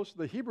fact, most of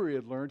the Hebrew he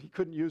had learned he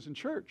couldn't use in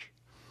church.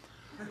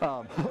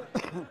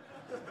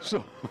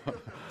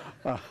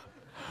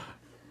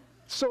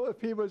 So if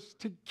he was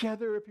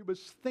together, if he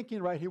was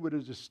thinking right, he would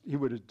have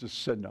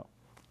just said no.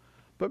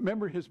 But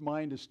remember, his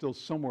mind is still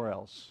somewhere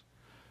else.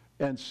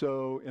 And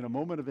so in a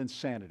moment of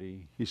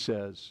insanity, he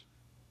says,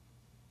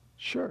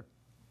 sure.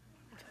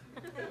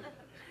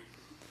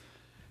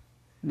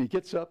 And he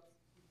gets up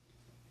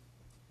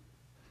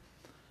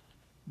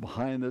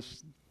behind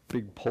this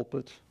big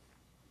pulpit,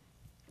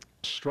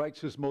 strikes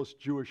his most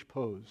Jewish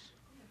pose.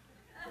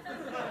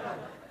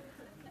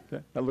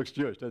 Okay? That looks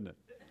Jewish, doesn't it?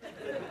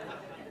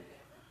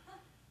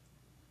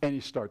 And he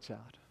starts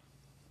out.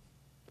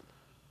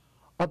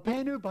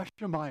 Abenu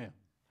Bashamayim,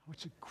 which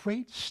is a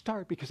great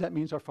start because that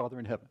means our Father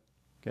in heaven.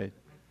 Okay?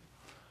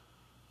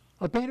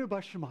 Abenu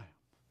Bashamayim.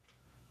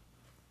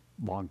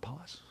 Long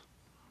pause.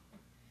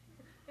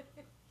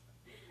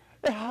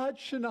 Ehad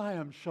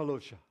Shanayim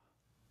Shalosha.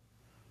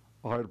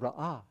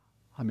 Arba'a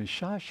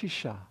Hamisha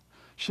Shisha.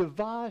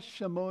 Shava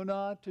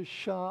Shamona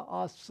Tisha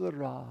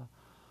Asara.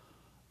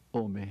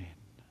 Omen.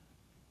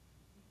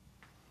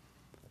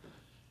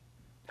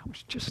 It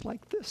was just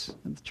like this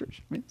in the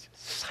church. I mean, it's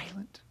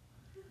silent.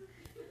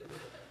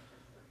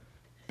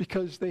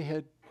 Because they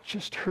had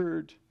just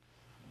heard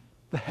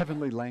the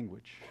heavenly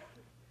language.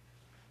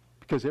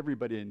 Because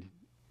everybody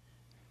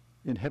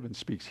in heaven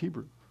speaks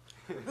Hebrew.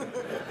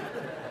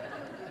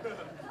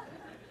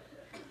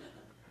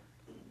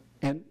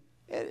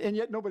 And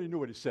yet nobody knew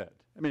what he said.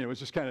 I mean, it was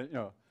just kind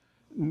of,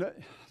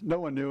 no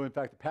one knew. In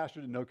fact, the pastor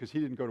didn't know because he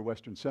didn't go to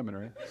Western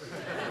Seminary.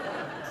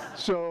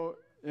 So,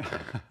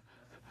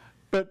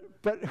 but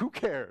who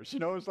cares?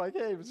 It's like,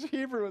 hey, it's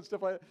Hebrew and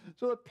stuff like that.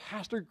 So the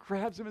pastor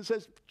grabs him and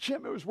says,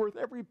 Jim, it was worth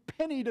every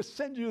penny to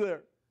send you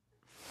there.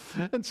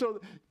 And so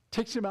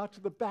takes him out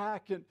to the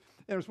back, and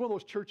it was one of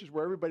those churches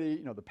where everybody,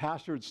 the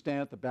pastor would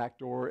stand at the back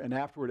door, and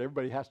afterward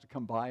everybody has to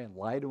come by and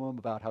lie to him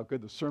about how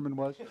good the sermon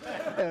was.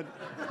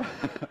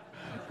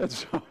 And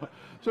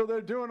so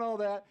they're doing all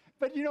that.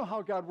 But you know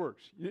how God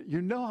works.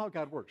 You know how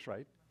God works,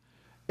 right?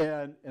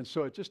 And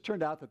so it just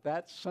turned out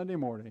that Sunday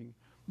morning,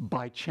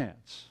 by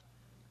chance,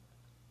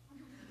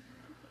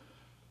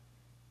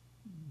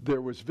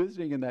 there was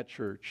visiting in that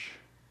church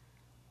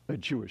a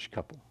Jewish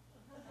couple.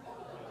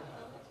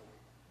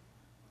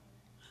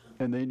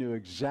 And they knew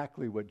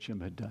exactly what Jim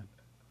had done.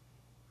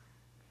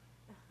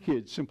 He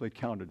had simply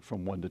counted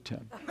from 1 to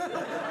 10.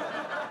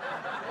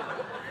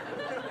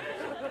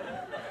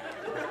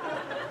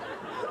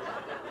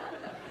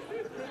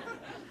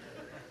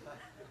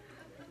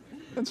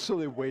 And so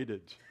they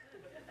waited.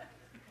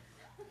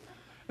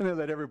 And they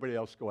let everybody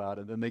else go out,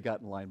 and then they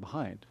got in line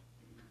behind.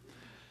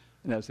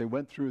 And as they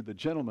went through, the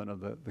gentleman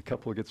of the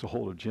couple gets a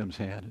hold of Jim's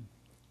hand and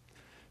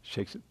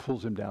shakes it,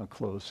 pulls him down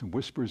close, and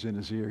whispers in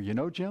his ear, you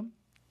know, Jim,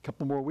 a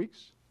couple more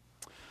weeks,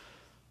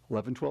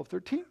 11, 12,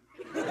 13.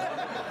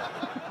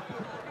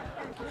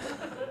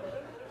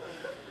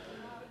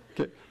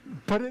 Okay.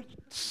 But it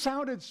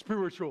sounded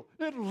spiritual.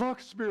 It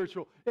looked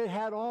spiritual. It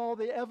had all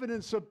the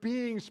evidence of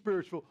being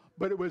spiritual,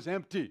 but it was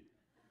empty,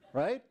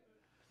 right?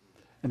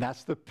 And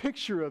that's the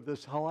picture of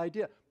this whole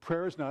idea.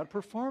 Prayer is not a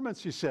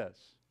performance, he says.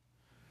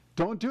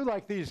 Don't do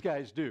like these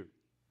guys do.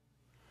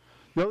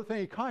 The other thing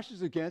he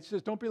cautions against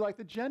is don't be like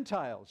the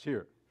Gentiles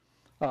here.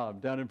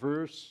 Down in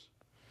verse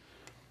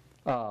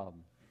 7.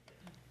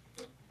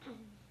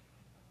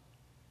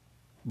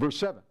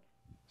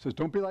 It says,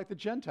 don't be like the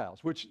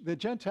Gentiles, which the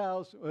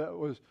Gentiles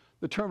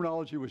the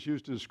terminology was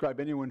used to describe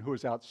anyone who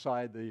was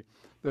outside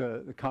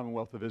the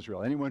Commonwealth of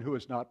Israel, anyone who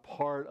was not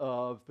part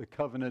of the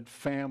covenant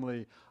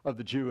family of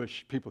the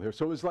Jewish people here.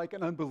 So it was like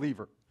an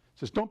unbeliever. It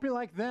says, don't be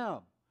like them.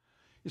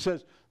 He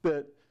says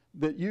that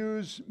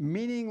use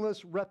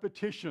meaningless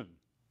repetition.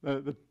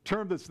 The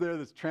term that's there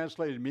that's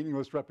translated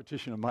meaningless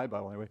repetition in my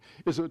Bible anyway,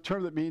 is a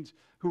term that means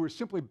who are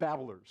simply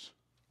babblers,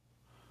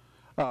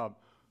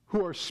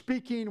 who are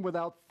speaking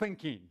without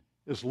thinking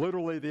is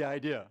literally the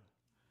idea.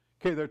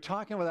 Okay, they're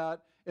talking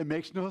without, it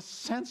makes no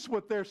sense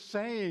what they're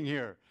saying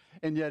here.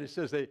 And yet it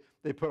says they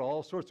put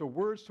all sorts of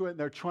words to it, and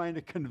they're trying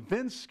to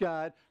convince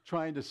God,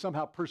 trying to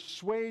somehow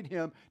persuade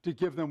him to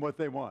give them what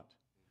they want.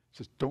 He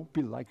says, don't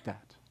be like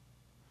that.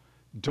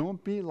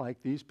 Don't be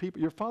like these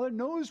people. Your Father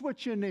knows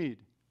what you need.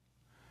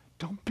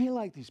 Don't be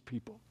like these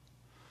people.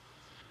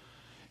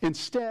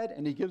 Instead,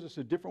 and he gives us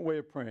a different way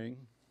of praying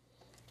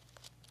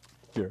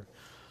here.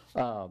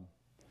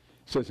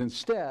 Says,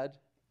 instead,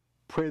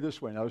 pray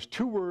this way. Now, there's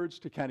 2 words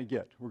to kind of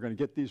get. We're going to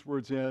get these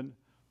words in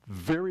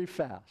very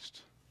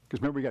fast.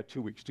 Because remember, we got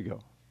 2 weeks to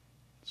go.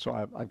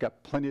 So I've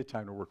got plenty of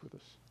time to work with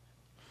this.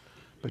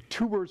 But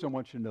two words I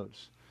want you to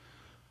notice.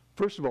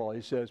 First of all,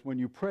 he says, when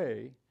you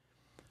pray,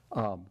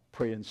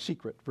 pray in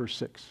secret, verse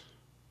 6.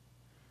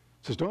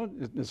 He says,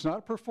 it's not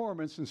a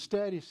performance.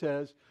 Instead, he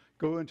says,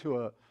 go into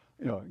a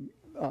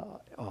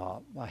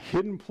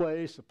hidden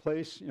place, a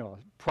place, a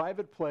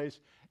private place,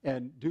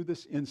 and do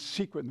this in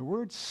secret. And the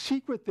word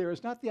secret there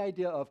is not the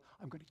idea of,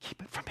 I'm going to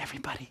keep it from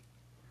everybody.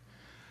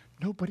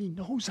 Nobody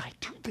knows I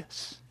do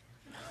this.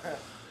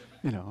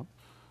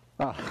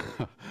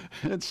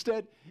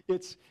 Instead,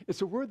 it's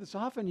a word that's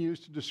often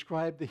used to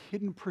describe the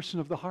hidden person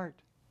of the heart.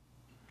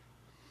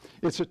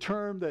 It's a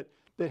term that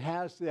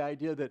has the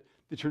idea that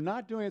you're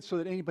not doing it so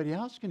that anybody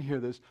else can hear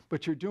this,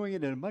 but you're doing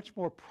it in a much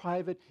more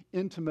private,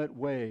 intimate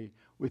way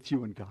with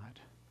you and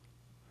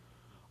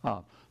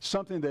God.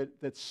 Something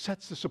that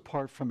sets this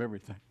apart from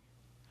everything.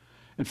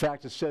 In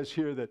fact, it says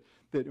here that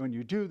when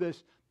you do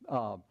this,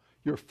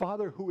 your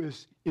Father who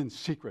is in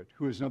secret,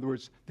 who is, in other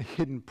words, the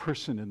hidden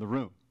person in the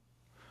room,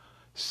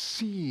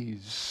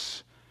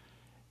 sees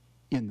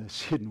in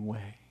this hidden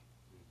way.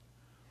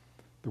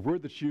 The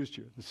word that's used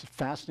here, this is a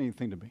fascinating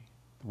thing to me.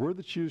 The word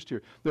that's used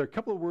here, there are a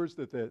couple of words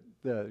that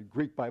the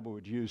Greek Bible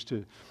would use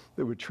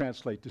that would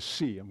translate to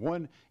see. And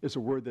one is a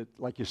word that,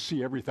 like, you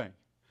see everything.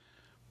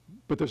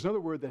 But there's another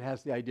word that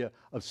has the idea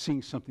of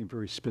seeing something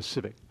very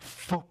specific,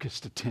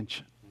 focused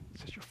attention.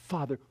 It says your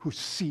Father who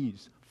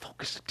sees,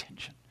 focused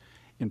attention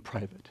in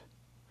private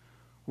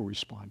will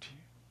respond to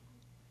you.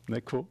 Isn't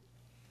that cool?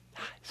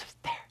 It's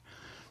just there.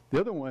 The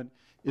other one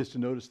is to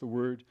notice the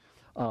word,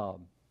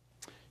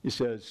 he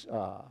says,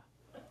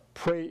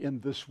 pray in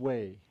this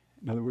way.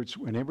 In other words,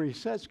 whenever he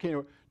says, okay,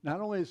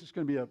 not only is this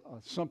going to be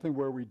something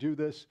where we do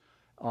this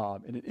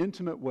in an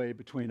intimate way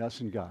between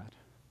us and God,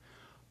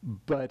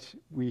 but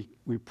we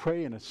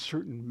pray in a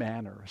certain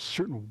manner, a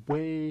certain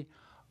way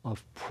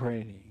of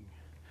praying.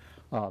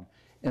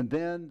 And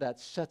then that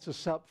sets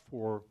us up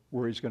for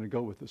where he's going to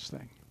go with this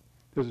thing.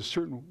 There's a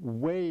certain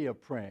way of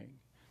praying.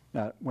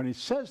 Now, when he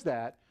says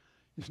that,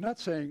 he's not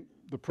saying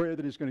the prayer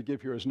that he's going to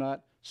give here is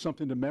not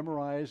something to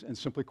memorize and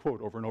simply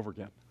quote over and over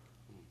again.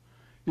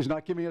 He's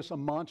not giving us a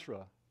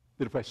mantra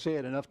that if I say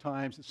it enough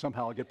times, that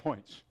somehow I'll get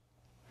points.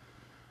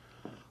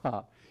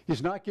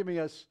 He's not giving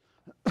us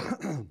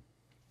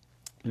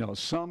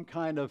some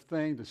kind of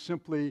thing to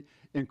simply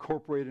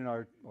incorporate in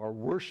our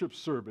worship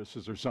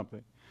services or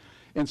something.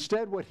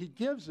 Instead, what he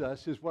gives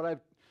us is what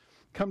I've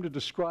come to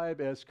describe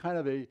as kind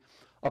of a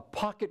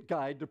pocket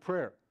guide to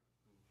prayer.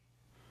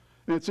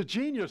 And it's a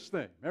genius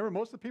thing. Remember,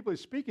 most of the people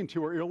he's speaking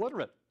to are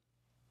illiterate.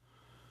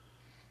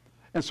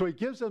 And so he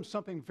gives them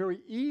something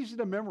very easy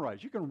to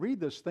memorize. You can read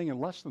this thing in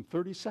less than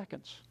 30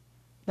 seconds.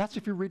 That's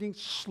if you're reading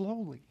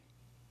slowly.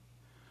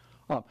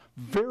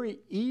 Very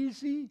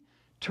easy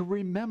to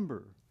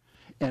remember.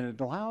 And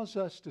it allows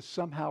us to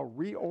somehow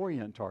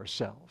reorient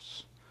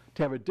ourselves,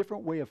 to have a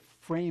different way of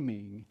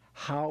framing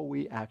how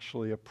we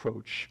actually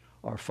approach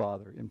our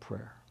Father in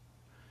prayer.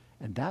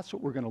 And that's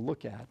what we're going to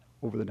look at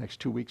over the next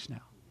 2 weeks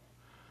now.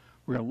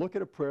 We're going to look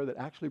at a prayer that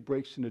actually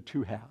breaks into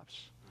two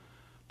halves.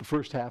 The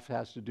first half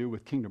has to do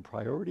with kingdom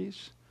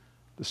priorities.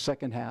 The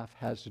second half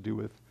has to do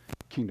with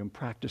kingdom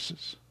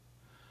practices.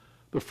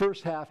 The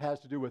first half has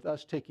to do with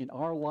us taking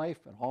our life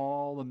and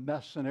all the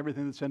mess and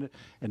everything that's in it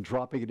and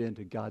dropping it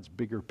into God's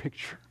bigger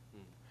picture.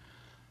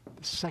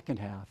 The second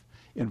half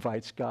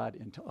invites God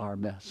into our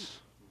mess.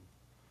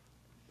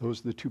 Those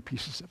are the two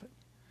pieces of it.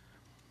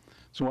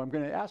 So what I'm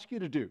going to ask you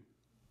to do,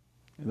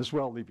 and this is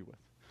what I'll leave you with,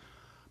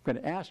 I'm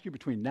going to ask you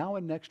between now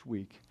and next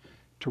week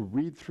to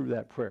read through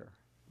that prayer.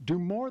 Do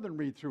more than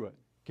read through it.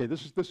 Okay,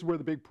 this is where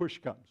the big push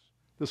comes.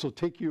 This will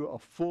take you a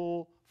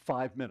full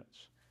 5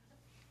 minutes.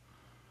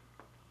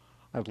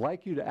 I'd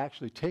like you to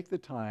actually take the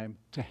time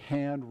to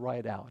hand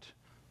write out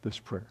this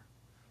prayer.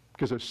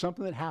 Because there's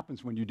something that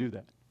happens when you do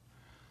that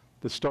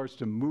starts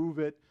to move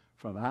it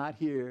from out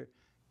here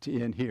to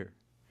in here.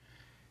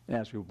 And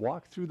as we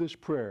walk through this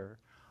prayer,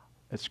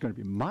 it's going to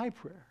be my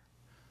prayer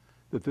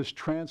that this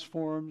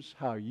transforms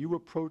how you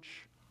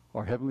approach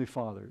our Heavenly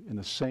Father in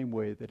the same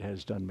way that it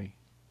has done me.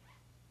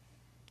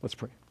 Let's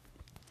pray.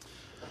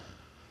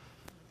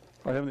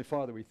 Our Heavenly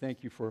Father, we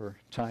thank you for our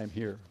time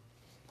here.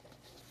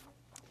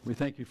 We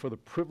thank you for the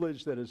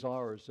privilege that is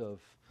ours of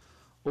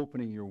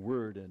opening your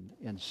word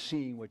and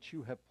seeing what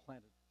you have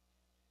planted.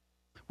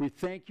 We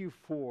thank you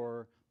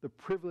for the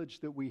privilege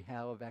that we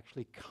have of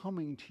actually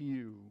coming to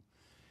you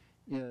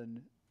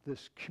in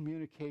this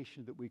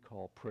communication that we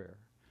call prayer.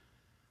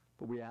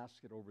 But we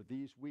ask that over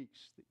these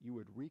weeks that you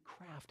would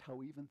recraft how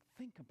we even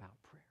think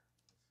about prayer.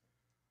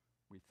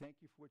 We thank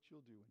you for what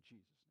you'll do in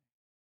Jesus' name.